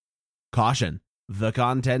Caution: the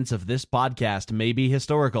contents of this podcast may be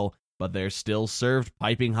historical, but they're still served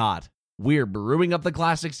piping hot. We're brewing up the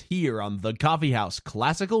classics here on the Coffee House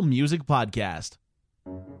Classical Music Podcast.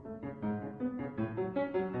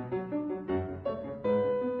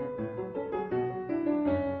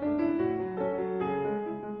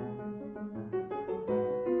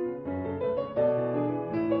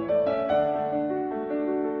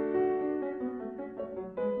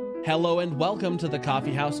 Hello and welcome to the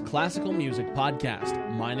Coffee House Classical Music Podcast.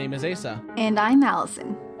 My name is Asa. And I'm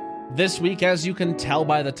Allison. This week, as you can tell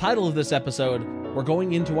by the title of this episode, we're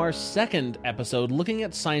going into our second episode looking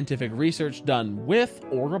at scientific research done with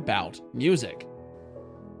or about music.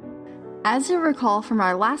 As you'll recall from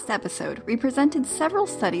our last episode, we presented several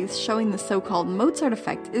studies showing the so-called Mozart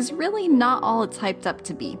effect is really not all it's hyped up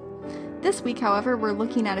to be. This week, however, we're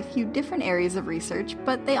looking at a few different areas of research,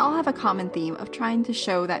 but they all have a common theme of trying to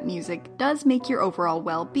show that music does make your overall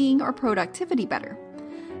well-being or productivity better.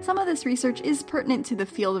 Some of this research is pertinent to the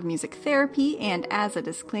field of music therapy, and as a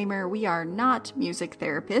disclaimer, we are not music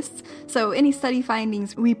therapists, so any study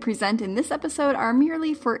findings we present in this episode are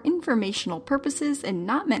merely for informational purposes and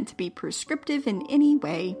not meant to be prescriptive in any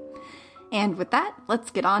way. And with that,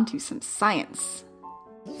 let's get on to some science.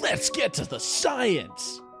 Let's get to the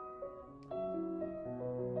science!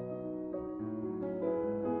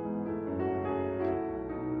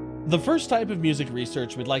 The first type of music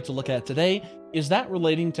research we'd like to look at today is that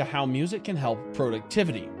relating to how music can help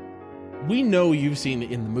productivity. We know you've seen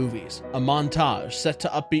it in the movies, a montage set to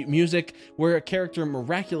upbeat music where a character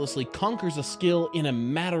miraculously conquers a skill in a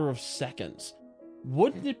matter of seconds.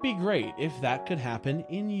 Wouldn't it be great if that could happen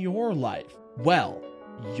in your life? Well,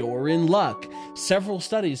 you're in luck. Several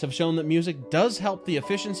studies have shown that music does help the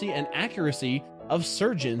efficiency and accuracy of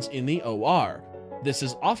surgeons in the OR. This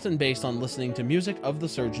is often based on listening to music of the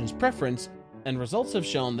surgeon's preference, and results have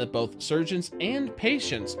shown that both surgeons and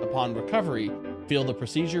patients upon recovery feel the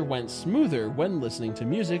procedure went smoother when listening to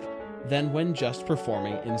music than when just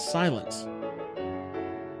performing in silence.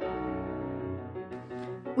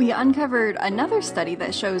 We uncovered another study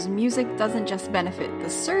that shows music doesn't just benefit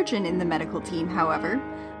the surgeon in the medical team, however.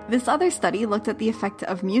 This other study looked at the effect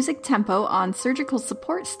of music tempo on surgical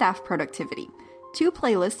support staff productivity. Two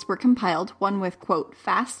playlists were compiled, one with, quote,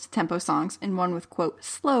 fast tempo songs and one with, quote,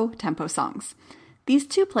 slow tempo songs. These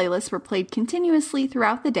two playlists were played continuously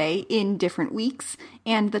throughout the day in different weeks,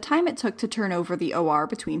 and the time it took to turn over the OR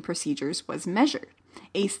between procedures was measured.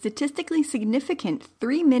 A statistically significant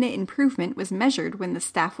 3-minute improvement was measured when the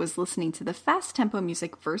staff was listening to the fast tempo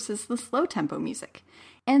music versus the slow tempo music.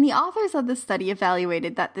 And the authors of the study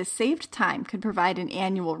evaluated that this saved time could provide an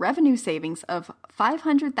annual revenue savings of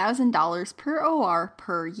 $500,000 per OR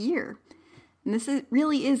per year. And this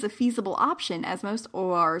really is a feasible option, as most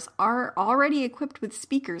ORs are already equipped with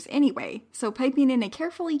speakers anyway, so piping in a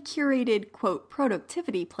carefully curated, quote,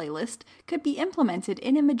 productivity playlist could be implemented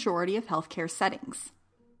in a majority of healthcare settings.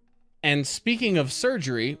 And speaking of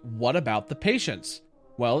surgery, what about the patients?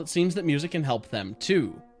 Well, it seems that music can help them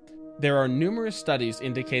too. There are numerous studies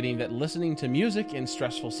indicating that listening to music in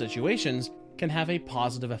stressful situations can have a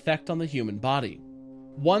positive effect on the human body.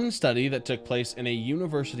 One study that took place in a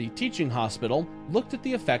university teaching hospital looked at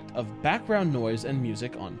the effect of background noise and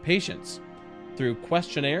music on patients. Through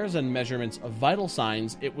questionnaires and measurements of vital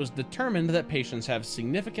signs, it was determined that patients have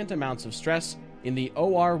significant amounts of stress in the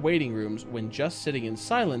OR waiting rooms when just sitting in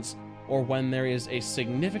silence or when there is a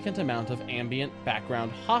significant amount of ambient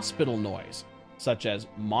background hospital noise, such as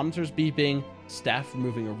monitors beeping, staff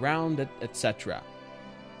moving around, etc.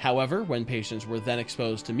 However, when patients were then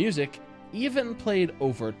exposed to music, even played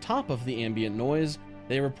over top of the ambient noise,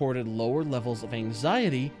 they reported lower levels of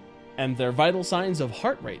anxiety, and their vital signs of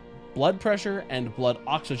heart rate, blood pressure, and blood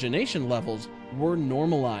oxygenation levels were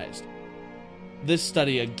normalized. This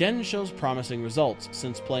study again shows promising results,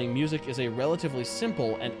 since playing music is a relatively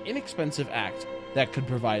simple and inexpensive act that could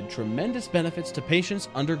provide tremendous benefits to patients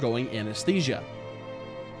undergoing anesthesia.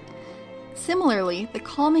 Similarly, the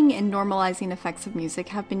calming and normalizing effects of music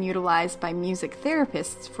have been utilized by music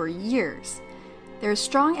therapists for years. There is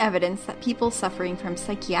strong evidence that people suffering from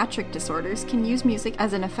psychiatric disorders can use music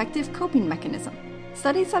as an effective coping mechanism.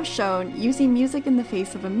 Studies have shown using music in the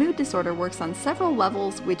face of a mood disorder works on several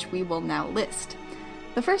levels, which we will now list.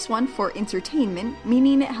 The first one for entertainment,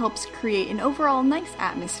 meaning it helps create an overall nice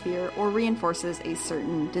atmosphere or reinforces a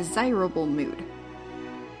certain desirable mood.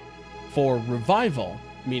 For revival,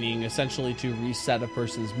 meaning essentially to reset a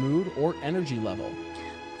person's mood or energy level.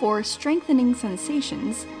 For strengthening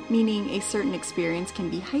sensations, meaning a certain experience can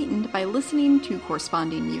be heightened by listening to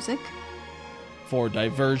corresponding music. For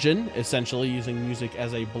diversion, essentially using music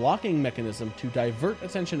as a blocking mechanism to divert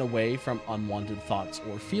attention away from unwanted thoughts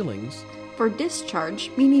or feelings. For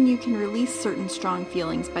discharge, meaning you can release certain strong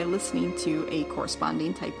feelings by listening to a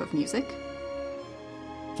corresponding type of music.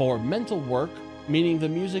 For mental work, meaning the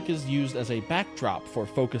music is used as a backdrop for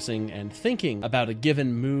focusing and thinking about a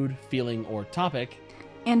given mood, feeling, or topic.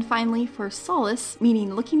 And finally, for solace,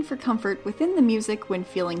 meaning looking for comfort within the music when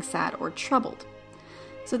feeling sad or troubled.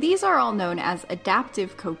 So these are all known as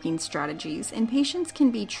adaptive coping strategies, and patients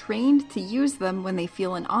can be trained to use them when they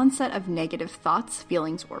feel an onset of negative thoughts,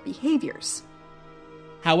 feelings, or behaviors.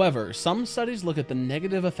 However, some studies look at the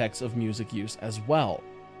negative effects of music use as well.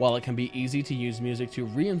 While it can be easy to use music to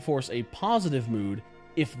reinforce a positive mood,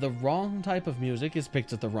 if the wrong type of music is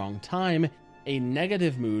picked at the wrong time, a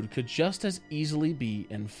negative mood could just as easily be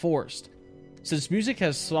enforced. Since music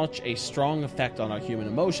has such a strong effect on our human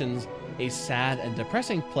emotions, a sad and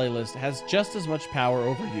depressing playlist has just as much power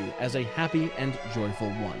over you as a happy and joyful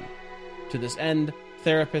one. To this end,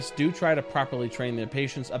 therapists do try to properly train their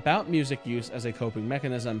patients about music use as a coping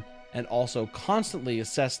mechanism and also constantly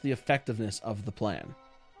assess the effectiveness of the plan.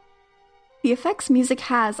 The effects music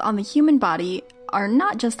has on the human body are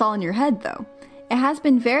not just all in your head, though. It has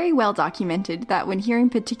been very well documented that when hearing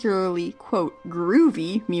particularly, quote,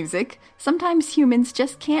 groovy music, sometimes humans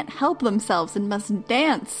just can't help themselves and must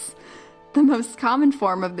dance. The most common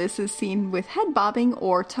form of this is seen with head bobbing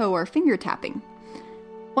or toe or finger tapping.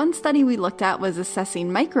 One study we looked at was assessing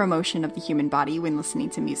micromotion of the human body when listening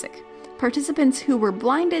to music. Participants who were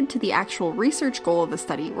blinded to the actual research goal of the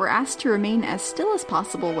study were asked to remain as still as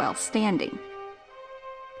possible while standing.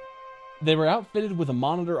 They were outfitted with a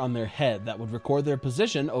monitor on their head that would record their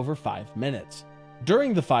position over 5 minutes.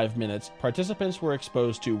 During the 5 minutes, participants were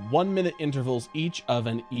exposed to 1-minute intervals each of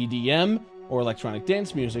an EDM, or electronic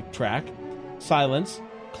dance music, track, silence,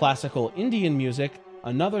 classical Indian music,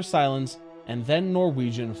 another silence, and then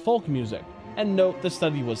Norwegian folk music. And note, the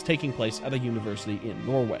study was taking place at a university in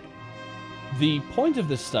Norway. The point of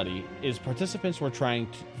this study is participants were trying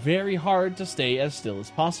very hard to stay as still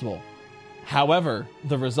as possible. However,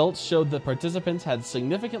 the results showed that participants had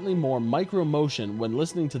significantly more micromotion when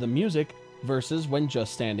listening to the music versus when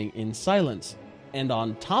just standing in silence. And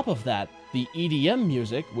on top of that, the EDM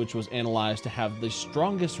music, which was analyzed to have the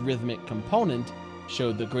strongest rhythmic component,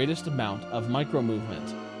 showed the greatest amount of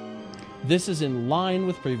micromovement. This is in line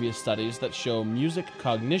with previous studies that show music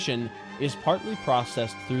cognition is partly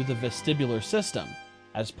processed through the vestibular system,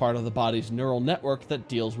 as part of the body's neural network that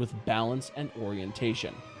deals with balance and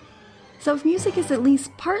orientation. So if music is at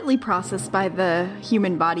least partly processed by the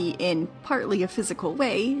human body in partly a physical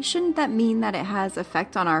way, shouldn't that mean that it has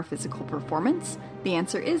effect on our physical performance? The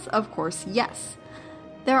answer is, of course, yes.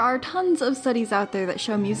 There are tons of studies out there that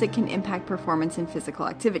show music can impact performance in physical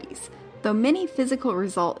activities. Though many physical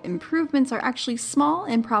result improvements are actually small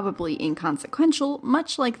and probably inconsequential,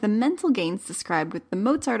 much like the mental gains described with the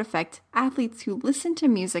Mozart effect, athletes who listen to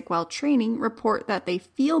music while training report that they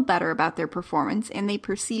feel better about their performance and they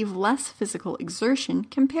perceive less physical exertion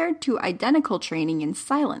compared to identical training in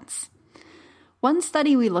silence. One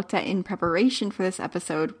study we looked at in preparation for this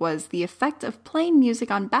episode was the effect of playing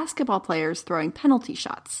music on basketball players throwing penalty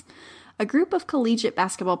shots. A group of collegiate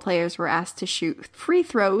basketball players were asked to shoot free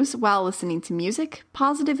throws while listening to music,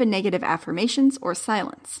 positive and negative affirmations, or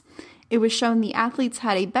silence. It was shown the athletes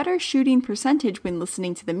had a better shooting percentage when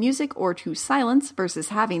listening to the music or to silence versus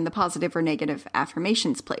having the positive or negative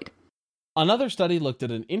affirmations played. Another study looked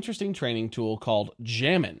at an interesting training tool called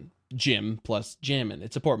Jammin'. Gym plus jammin'.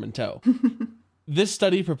 It's a portmanteau. This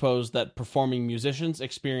study proposed that performing musicians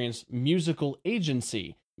experience musical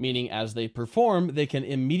agency, meaning as they perform, they can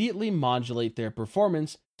immediately modulate their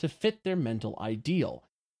performance to fit their mental ideal.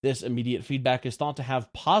 This immediate feedback is thought to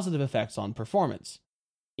have positive effects on performance.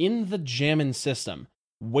 In the Jammin' system,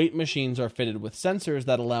 weight machines are fitted with sensors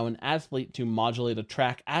that allow an athlete to modulate a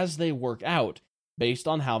track as they work out, based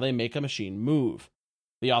on how they make a machine move.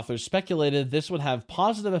 The authors speculated this would have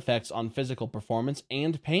positive effects on physical performance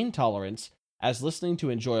and pain tolerance, as listening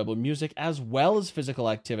to enjoyable music as well as physical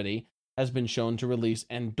activity has been shown to release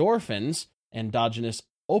endorphins, endogenous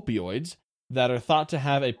opioids, that are thought to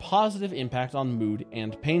have a positive impact on mood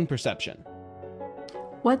and pain perception.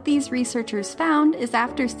 What these researchers found is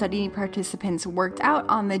after studying participants worked out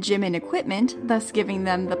on the Jammin' equipment, thus giving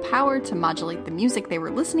them the power to modulate the music they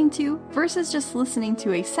were listening to, versus just listening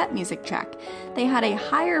to a set music track, they had a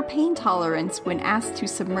higher pain tolerance when asked to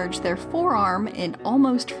submerge their forearm in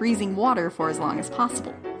almost freezing water for as long as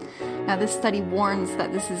possible. Now, this study warns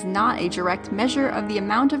that this is not a direct measure of the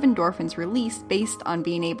amount of endorphins released based on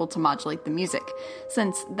being able to modulate the music,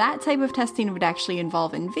 since that type of testing would actually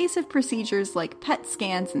involve invasive procedures like PET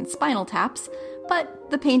scans and spinal taps,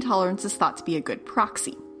 but the pain tolerance is thought to be a good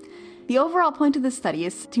proxy. The overall point of this study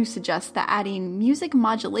is to suggest that adding music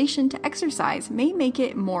modulation to exercise may make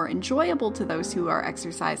it more enjoyable to those who are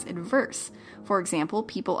exercise adverse. For example,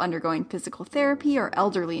 people undergoing physical therapy or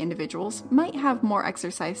elderly individuals might have more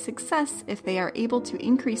exercise success if they are able to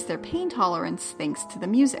increase their pain tolerance thanks to the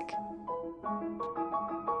music.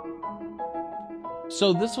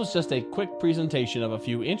 So this was just a quick presentation of a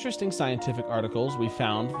few interesting scientific articles we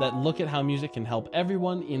found that look at how music can help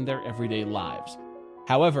everyone in their everyday lives.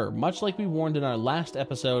 However, much like we warned in our last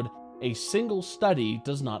episode, a single study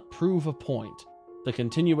does not prove a point. The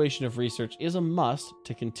continuation of research is a must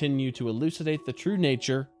to continue to elucidate the true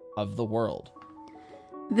nature of the world.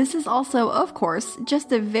 This is also, of course,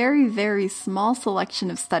 just a very, very small selection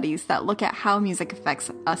of studies that look at how music affects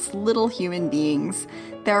us little human beings.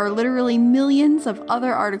 There are literally millions of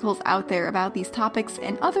other articles out there about these topics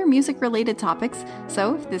and other music-related topics,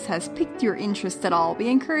 so if this has piqued your interest at all, we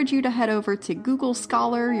encourage you to head over to Google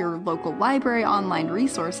Scholar, your local library online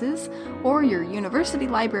resources, or your university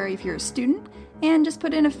library if you're a student, and just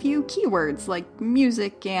put in a few keywords like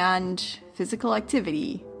music and physical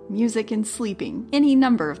activity, music and sleeping, any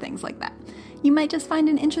number of things like that. You might just find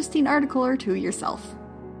an interesting article or two yourself.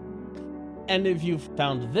 And if you've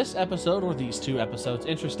found this episode or these two episodes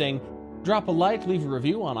interesting, drop a like, leave a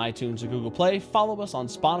review on iTunes or Google Play, follow us on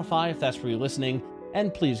Spotify if that's where you're listening,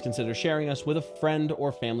 and please consider sharing us with a friend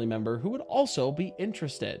or family member who would also be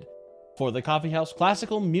interested. For the Coffeehouse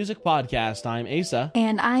Classical Music Podcast, I'm Asa.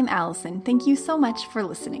 And I'm Allison. Thank you so much for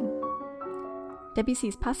listening.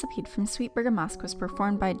 Debussy's Passapede from Sweet Bergamasque was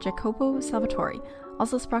performed by Jacopo Salvatore.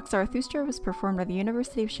 Also, Sprach's Zarathustra was performed by the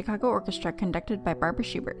University of Chicago Orchestra, conducted by Barbara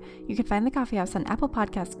Schubert. You can find the Coffee House on Apple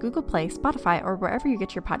Podcasts, Google Play, Spotify, or wherever you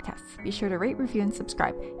get your podcasts. Be sure to rate, review, and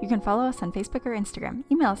subscribe. You can follow us on Facebook or Instagram.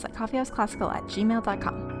 Email us at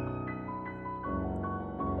coffeehouseclassical@gmail.com.